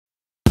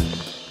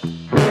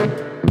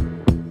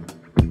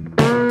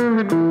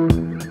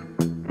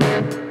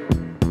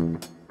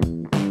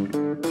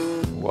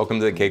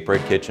Welcome to the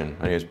Cakebread Kitchen.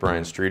 My name is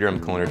Brian Streeter.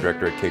 I'm culinary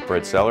director at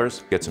Cakebread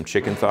Cellars. Get some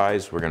chicken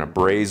thighs. We're gonna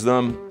braise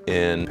them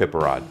in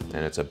Piperade,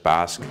 and it's a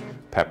Basque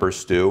pepper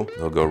stew.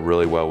 They'll go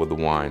really well with the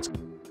wines.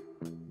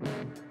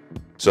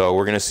 So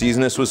we're gonna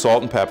season this with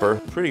salt and pepper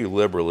pretty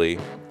liberally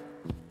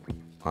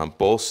on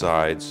both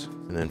sides,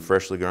 and then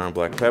freshly ground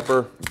black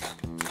pepper.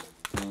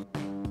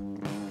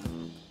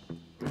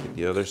 Get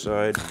the other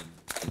side.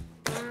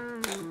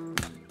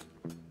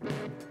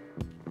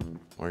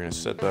 We're gonna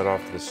set that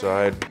off to the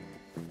side.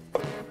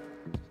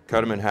 Cut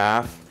them in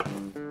half.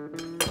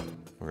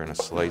 We're gonna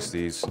slice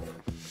these. And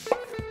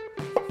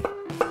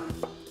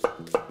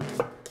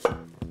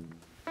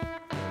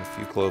a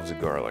few cloves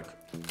of garlic.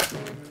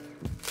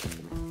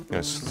 I'm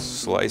gonna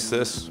slice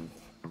this.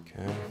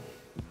 Okay.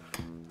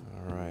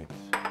 All right.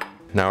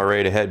 Now we're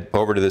ready to head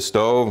over to the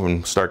stove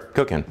and start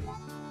cooking.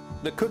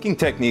 The cooking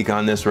technique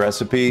on this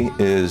recipe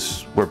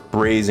is we're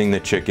braising the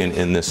chicken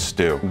in this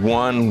stew.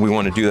 One, we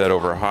want to do that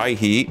over high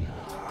heat.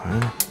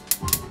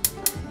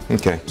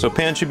 Okay, so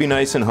pan should be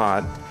nice and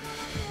hot.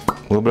 A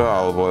little bit of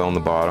olive oil on the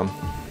bottom.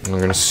 And we're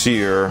gonna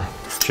sear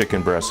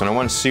chicken breasts, and I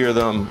want to sear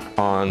them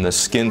on the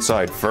skin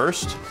side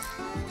first.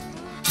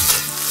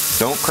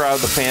 Don't crowd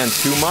the pan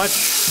too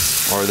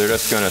much, or they're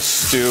just gonna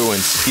stew and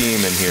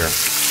steam in here.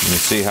 You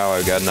see how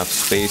I've got enough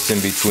space in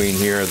between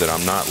here that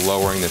I'm not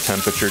lowering the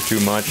temperature too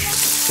much.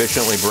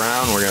 Sufficiently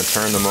brown, we're gonna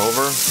turn them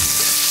over.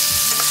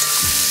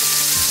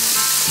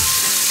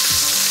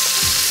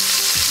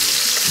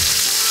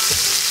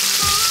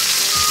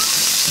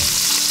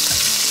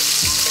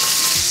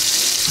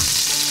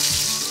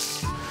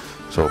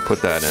 So we'll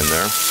put that in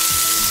there.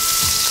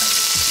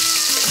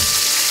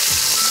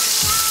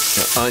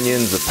 The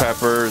onions, the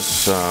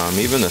peppers,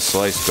 even the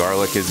sliced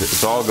garlic,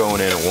 it's all going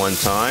in at one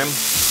time.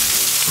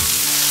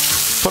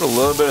 Put a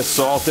little bit of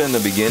salt in the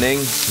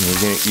beginning.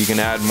 You can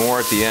add more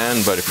at the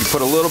end, but if you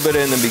put a little bit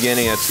in the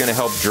beginning, it's gonna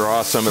help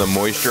draw some of the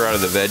moisture out of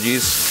the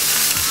veggies.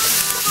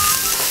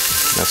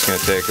 That's gonna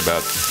take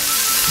about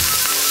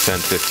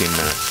 10-15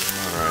 minutes.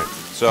 All right,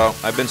 so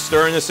I've been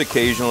stirring this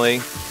occasionally.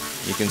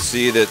 You can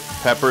see that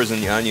peppers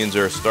and the onions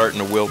are starting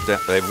to wilt down.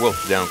 They've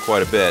wilted down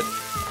quite a bit.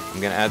 I'm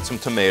gonna add some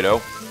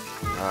tomato.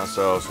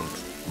 So some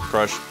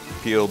crushed,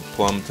 peeled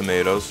plum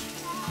tomatoes.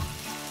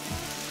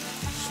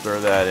 Stir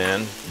that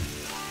in.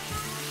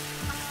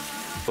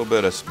 A little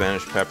bit of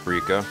Spanish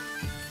paprika.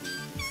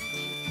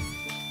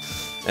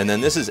 And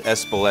then this is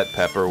Espelette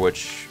pepper,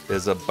 which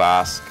is a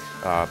Basque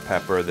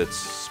pepper that's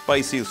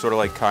spicy, sort of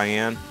like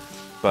cayenne,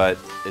 but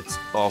it's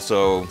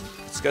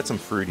got some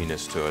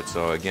fruitiness to it.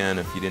 So again,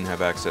 if you didn't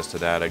have access to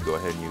that, I'd go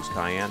ahead and use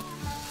cayenne.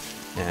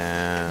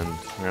 And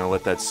we're gonna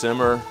let that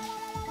simmer.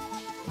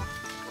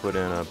 Put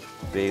in a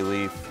bay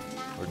leaf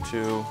or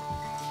two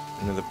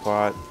into the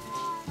pot.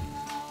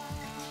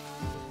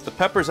 The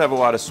peppers have a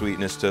lot of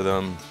sweetness to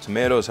them.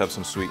 Tomatoes have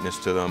some sweetness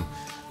to them.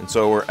 And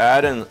so we're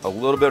adding a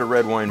little bit of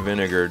red wine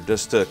vinegar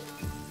just to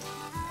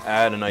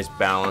add a nice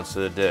balance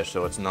to the dish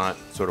so it's not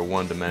sort of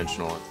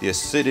one-dimensional. The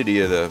acidity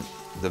of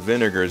the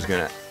vinegar is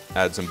gonna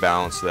add some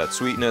balance to that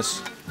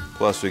sweetness.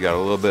 Plus we got a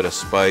little bit of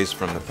spice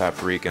from the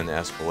paprika and the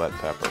Espelette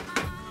pepper.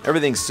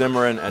 Everything's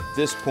simmering. At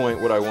this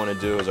point, what I want to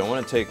do is I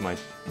want to take my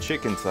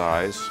chicken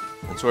thighs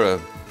and sort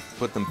of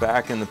put them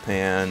back in the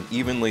pan,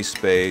 evenly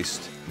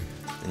spaced,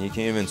 and you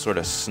can even sort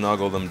of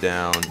snuggle them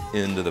down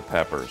into the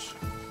peppers.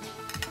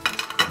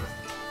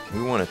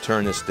 We want to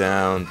turn this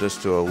down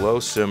just to a low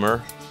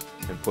simmer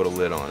and put a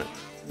lid on it.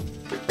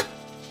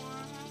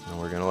 And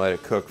we're going to let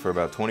it cook for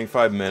about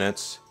 25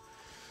 minutes.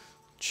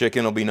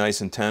 Chicken will be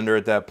nice and tender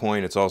at that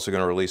point. It's also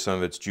going to release some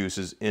of its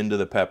juices into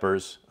the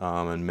peppers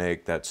and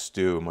make that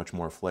stew much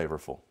more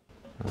flavorful.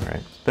 All right,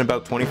 it's been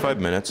about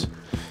 25 minutes.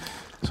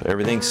 So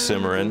everything's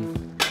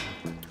simmering,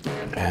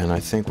 and I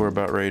think we're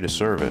about ready to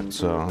serve it.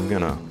 So I'm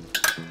gonna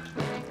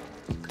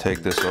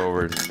take this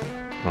over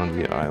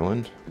onto the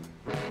island.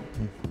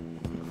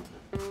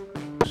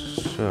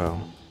 So,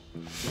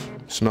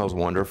 smells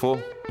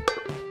wonderful.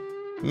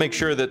 Make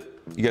sure that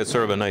you get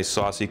sort of a nice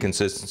saucy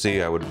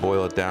consistency. I would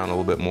boil it down a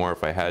little bit more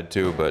if I had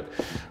to, but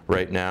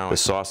right now the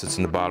sauce that's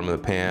in the bottom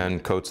of the pan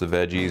coats the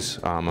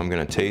veggies. I'm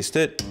gonna taste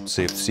it,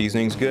 see if the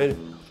seasoning's good.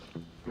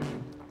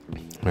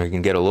 You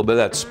can get a little bit of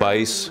that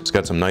spice. It's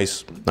got some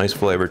nice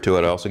flavor to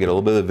it. I also get a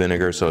little bit of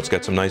vinegar, so it's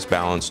got some nice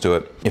balance to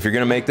it. If you're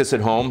gonna make this at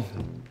home,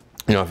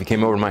 you know, if you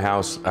came over to my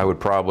house, I would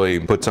probably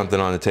put something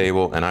on the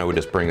table and I would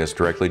just bring this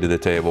directly to the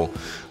table.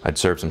 I'd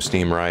serve some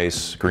steamed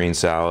rice, green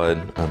salad,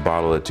 a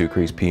bottle of 2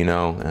 Crease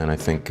Pinot, and I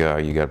think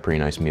you got a pretty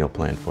nice meal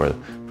planned for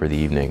the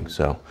evening.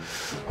 So,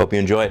 hope you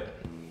enjoy it.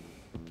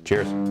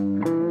 Cheers.